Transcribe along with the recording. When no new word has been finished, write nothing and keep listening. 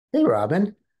Hey,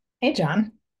 Robin. Hey,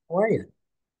 John. How are you?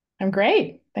 I'm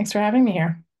great. Thanks for having me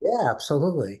here. Yeah,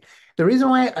 absolutely. The reason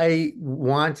why I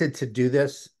wanted to do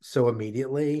this so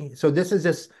immediately, so this is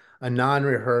just a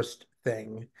non-rehearsed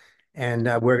thing, and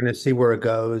we're going to see where it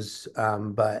goes.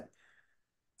 But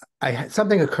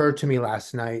something occurred to me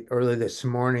last night, early this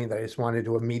morning, that I just wanted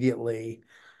to immediately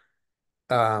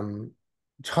um,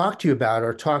 talk to you about,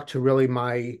 or talk to really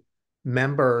my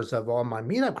members of all my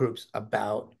meetup groups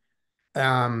about.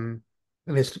 And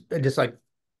it just like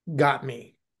got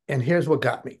me. And here's what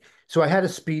got me. So I had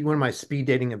one of my speed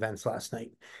dating events last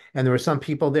night, and there were some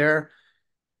people there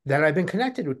that I've been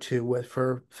connected to with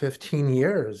for 15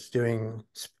 years doing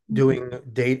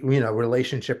date,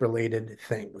 relationship related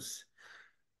things.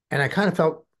 And I kind of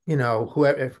felt,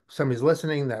 whoever, if somebody's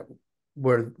listening that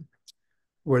we're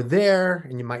we're there,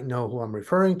 and you might know who I'm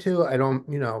referring to. I don't,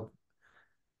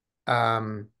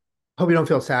 um, hope you don't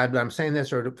feel sad that I'm saying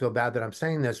this, or feel bad that I'm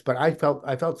saying this, but I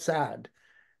felt sad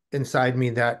inside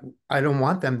me that I don't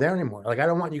want them there anymore. Like I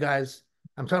don't want you guys.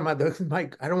 I'm talking about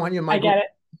I don't want you in my I group. get it.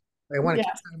 I want to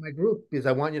keep Yes, you in my group because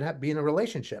I want you to be in a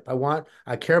relationship.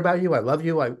 I care about you. I love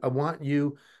you. I want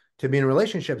you to be in a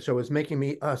relationship. So it's making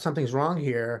me, something's wrong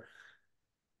here.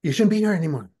 You shouldn't be here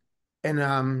anymore.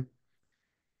 And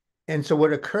and so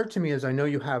what occurred to me is I know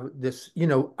you have this,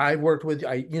 I worked with,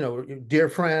 dear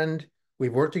friend.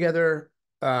 We've worked together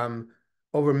um,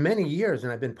 over many years,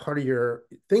 and I've been part of your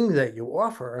thing that you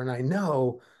offer. And I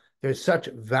know there's such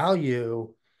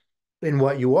value in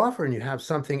what you offer, and you have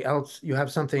something else, you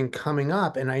have something coming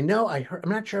up. And I know I'm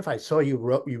not sure if I saw you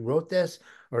wrote this,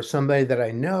 or somebody that I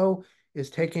know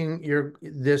is taking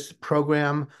this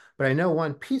program, but I know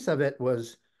one piece of it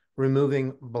was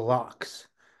removing blocks.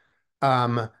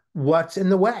 What's in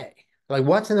the way? Like,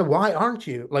 why aren't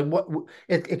you? Like,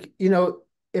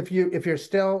 if you're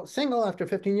still single after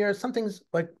 15 years, something's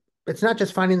like, it's not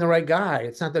just finding the right guy.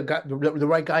 It's not the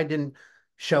right guy didn't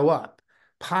show up.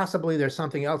 Possibly there's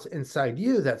something else inside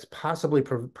you that's possibly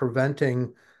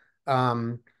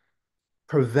um,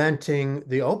 preventing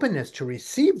the openness to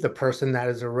receive the person that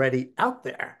is already out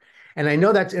there. And I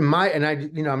know that's in my, and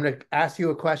I'm going to ask you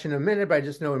a question in a minute, but I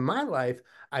just know in my life,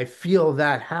 I feel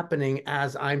that happening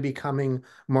as I'm becoming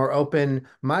more open.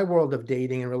 My world of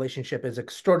dating and relationship is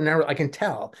extraordinary. I can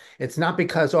tell it's not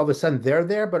because all of a sudden they're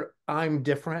there, but I'm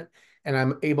different, and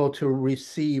I'm able to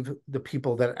receive the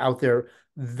people that are out there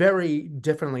very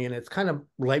differently. And it's kind of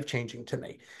life-changing to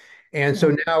me. And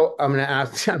so now I'm going to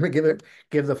ask, I'm going to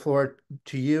give the floor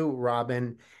to you,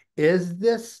 Robin.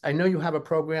 I know you have a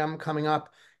program coming up.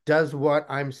 Does what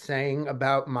I'm saying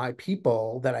about my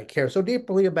people that I care so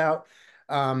deeply about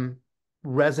um,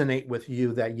 resonate with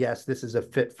you, that yes, this is a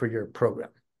fit for your program?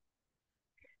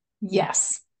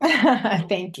 yes.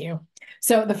 Thank you.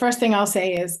 So the first thing I'll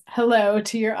say is hello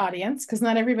to your audience, because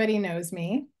not everybody knows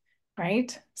me,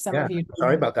 right? Some Yeah, of you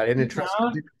sorry do. about that. I didn't trust.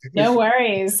 No, no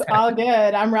worries. All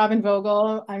good. I'm Robyn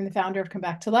Vogel. I'm the founder of Come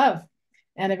Back to Love,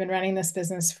 and I've been running this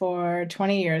business for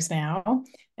 20 years now.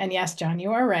 And yes, John,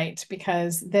 you are right,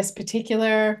 because this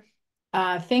particular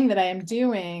thing that I am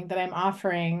doing, that I'm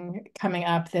offering coming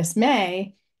up this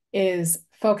May, is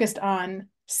focused on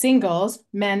singles,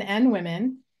 men and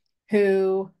women,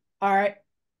 who are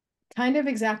kind of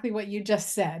exactly what you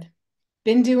just said.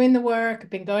 Been doing the work,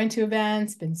 been going to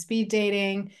events, been speed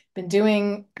dating, been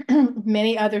doing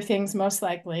many other things, most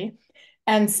likely,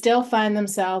 and still find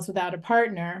themselves without a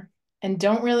partner and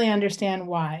don't really understand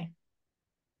why.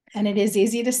 And it is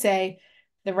easy to say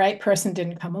the right person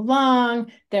didn't come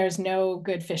along, there's no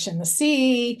good fish in the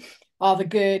sea, all the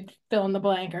good fill in the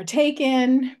blank are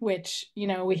taken, which,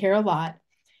 we hear a lot.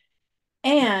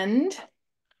 And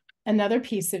another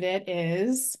piece of it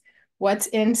is what's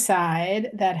inside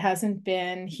that hasn't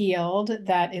been healed,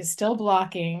 that is still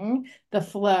blocking the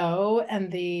flow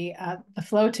and the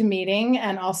flow to meeting,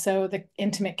 and also the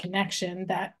intimate connection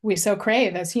that we so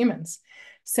crave as humans.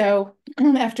 So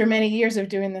after many years of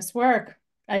doing this work,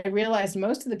 I realized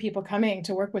most of the people coming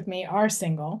to work with me are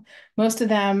single. Most of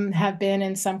them have been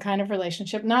in some kind of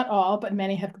relationship, not all, but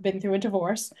many have been through a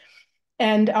divorce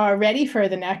and are ready for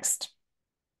the next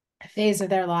phase of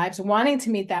their lives, wanting to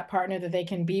meet that partner that they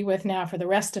can be with now for the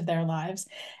rest of their lives,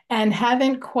 and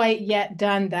haven't quite yet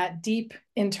done that deep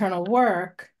internal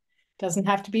work. Doesn't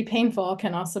have to be painful,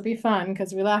 can also be fun,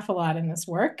 because we laugh a lot in this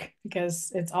work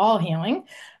because it's all healing.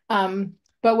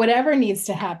 But whatever needs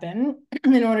to happen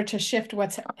in order to shift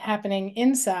what's happening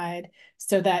inside,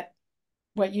 so that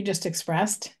what you just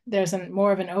expressed, there's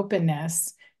more of an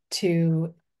openness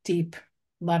to deep,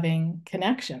 loving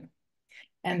connection.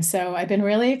 And so I've been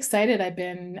really excited. I've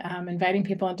been inviting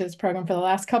people into this program for the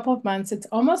last couple of months. It's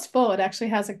almost full. It actually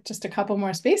has just a couple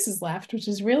more spaces left, which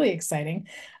is really exciting.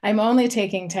 I'm only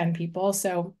taking 10 people,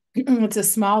 so it's a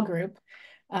small group.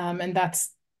 And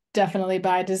that's definitely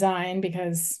by design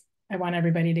because I want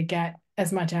everybody to get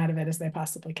as much out of it as they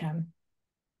possibly can.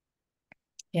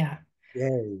 Yeah.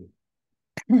 Yay.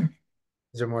 Is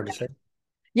there more to say?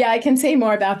 Yeah, I can say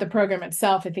more about the program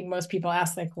itself. I think most people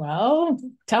ask, like, well,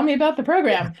 tell me about the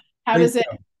program. How Please does it,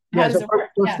 do. how Yeah, does so it work?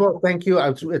 first of Yeah. all, thank you.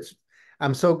 I'm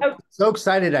Oh, so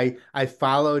excited. I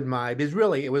followed because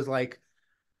really it was like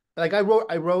I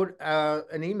wrote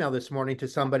an email this morning to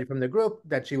somebody from the group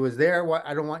that she was there. What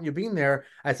I don't want you being there.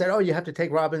 I said, oh, you have to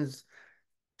take Robyn's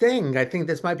thing. I think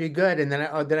this might be good. And then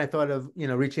I thought of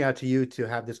reaching out to you to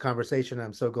have this conversation.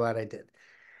 I'm so glad I did.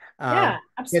 yeah, Yeah,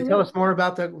 absolutely. tell us more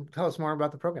about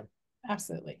the program.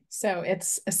 Absolutely. So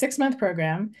it's a 6 month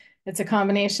program. It's a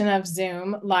combination of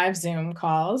live Zoom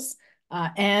calls,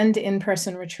 and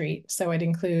in-person retreat. So it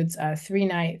includes a 3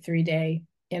 night, 3 day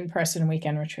in-person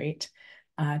weekend retreat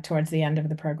towards the end of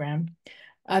the program.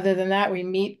 Other than that,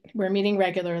 we're meeting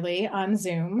regularly on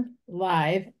Zoom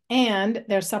live, and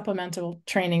there's supplemental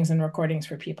trainings and recordings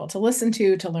for people to listen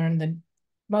to learn the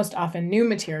most often new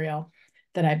material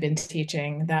that I've been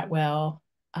teaching that will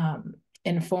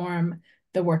inform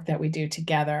the work that we do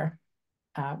together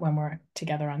when we're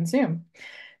together on Zoom.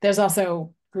 There's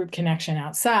also group connection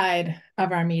outside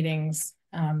of our meetings,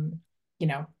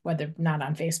 whether not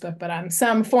on Facebook, but on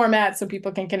some format so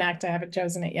people can connect. I haven't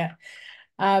chosen it yet.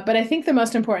 But I think the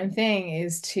most important thing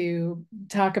is to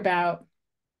talk about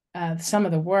some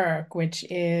of the work, which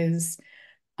is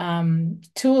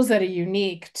tools that are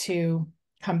unique to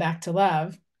come back to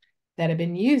love that have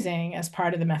been using as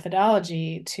part of the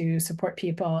methodology to support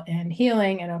people in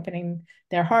healing and opening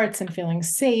their hearts and feeling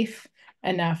safe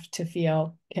enough to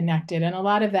feel connected. And a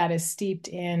lot of that is steeped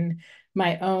in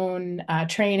my own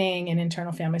training and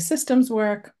internal family systems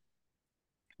work,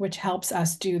 which helps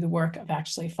us do the work of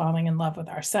actually falling in love with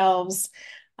ourselves,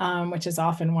 which is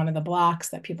often one of the blocks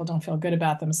that people don't feel good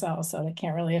about themselves. So they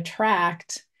can't really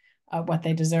attract what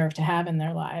they deserve to have in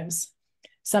their lives.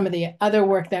 Some of the other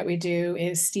work that we do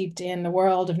is steeped in the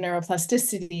world of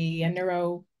neuroplasticity and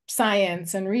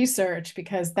neuroscience and research,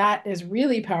 because that is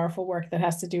really powerful work that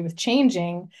has to do with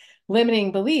changing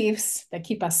limiting beliefs that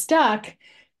keep us stuck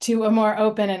to a more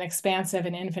open and expansive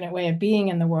and infinite way of being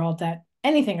in the world, that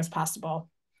anything is possible.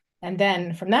 And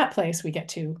then from that place, we get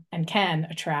to and can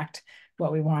attract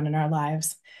what we want in our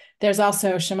lives. There's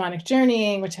also shamanic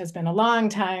journeying, which has been a long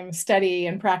time study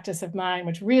and practice of mine,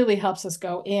 which really helps us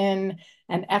go in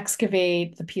and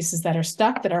excavate the pieces that are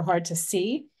stuck, that are hard to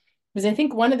see. Because I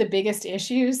think one of the biggest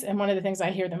issues and one of the things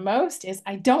I hear the most is,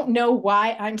 I don't know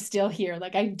why I'm still here.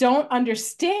 Like, I don't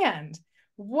understand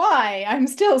why I'm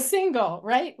still single,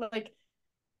 right? Like,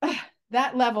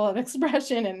 that level of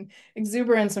expression and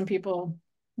exuberance when people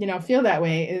feel that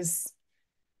way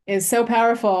is so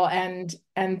powerful. And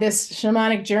this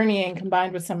shamanic journeying,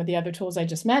 combined with some of the other tools I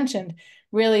just mentioned,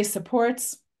 really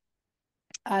supports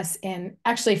us in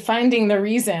actually finding the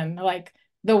reason. Like,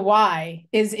 the why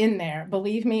is in there.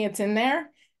 Believe me, it's in there,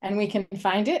 and we can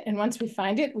find it. And once we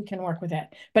find it, we can work with it.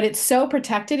 But it's so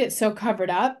protected, it's so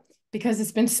covered up, because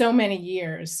it's been so many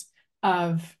years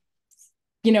of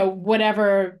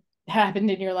whatever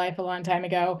happened in your life a long time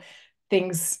ago.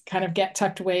 Things kind of get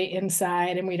tucked away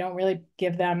inside, and we don't really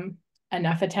give them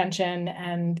enough attention.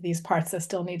 And these parts that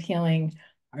still need healing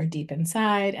are deep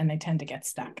inside, and they tend to get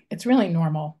stuck. It's really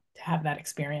normal to have that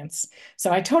experience.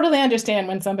 So I totally understand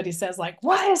when somebody says, like,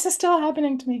 why is this still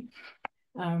happening to me?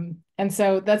 And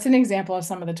so that's an example of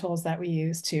some of the tools that we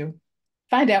use to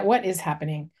find out what is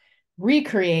happening,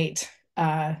 recreate,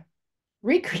 well,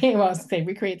 I was say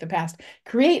recreate the past,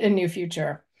 create a new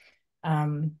future,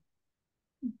 um,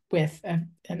 with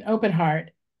an open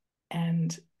heart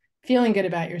and feeling good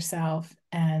about yourself,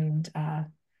 and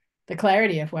the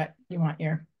clarity of what you want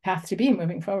your path to be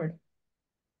moving forward.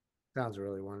 Sounds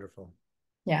really wonderful.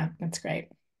 Yeah, that's great.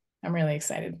 I'm really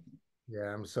excited.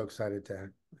 Yeah, I'm so excited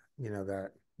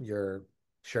that you're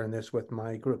sharing this with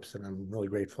my groups, and I'm really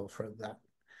grateful for that.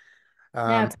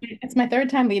 Yeah, Um, it's my third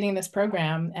time leading this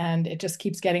program, and it just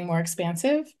keeps getting more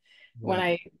expansive. When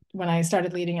Wonderful. I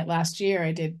started leading it last year,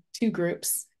 I did 2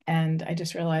 groups, and I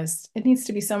just realized it needs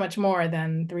to be so much more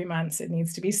than 3 months. It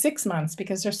needs to be 6 months,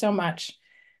 because there's so much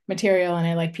material, and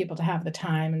I like people to have the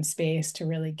time and space to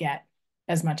really get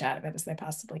as much out of it as they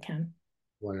possibly can.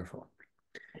 Wonderful.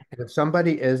 And if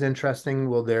somebody is interesting,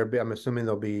 will there be, I'm assuming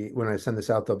there'll be, when I send this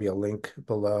out, there'll be a link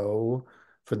below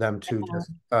for them to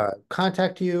just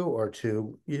contact you, or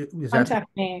is that, Contact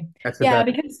me. that's the Yeah,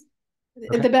 best? because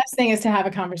Okay. the best thing is to have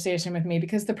a conversation with me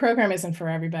because the program isn't for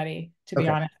everybody, to be Okay.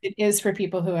 honest. It is for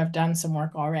people who have done some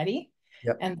work already.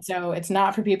 Yep. And so it's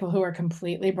not for people who are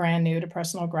completely brand new to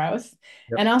personal growth.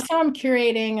 Yep. And also I'm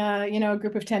curating a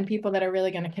group of 10 people that are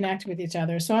really going to connect with each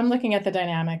other. So I'm looking at the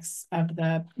dynamics of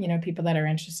the, people that are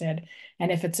interested.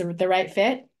 And if it's the right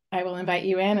fit, I will invite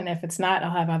you in. And if it's not,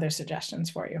 I'll have other suggestions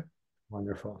for you.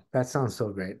 Wonderful. That sounds so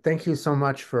great. Thank you so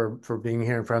much for being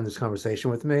here and for having this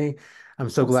conversation with me. I'm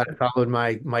so glad I followed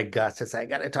my guts to say I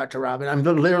got to talk to Robyn. I'm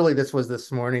literally this was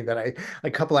this morning that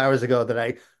a couple hours ago that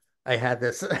I had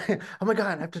this. Oh my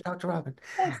God, I have to talk to Robyn.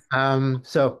 Yes.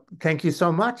 So thank you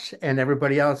so much, and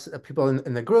everybody else, people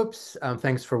in the groups.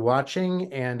 Thanks for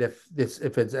watching. And if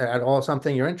it's at all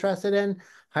something you're interested in,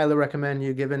 highly recommend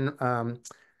you giving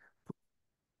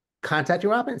contact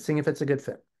your Robyn and seeing if it's a good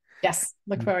fit. Yes.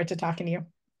 Look forward to talking to you.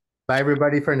 Bye,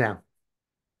 everybody, for now.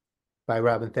 Bye,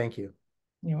 Robyn. Thank you.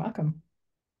 You're welcome.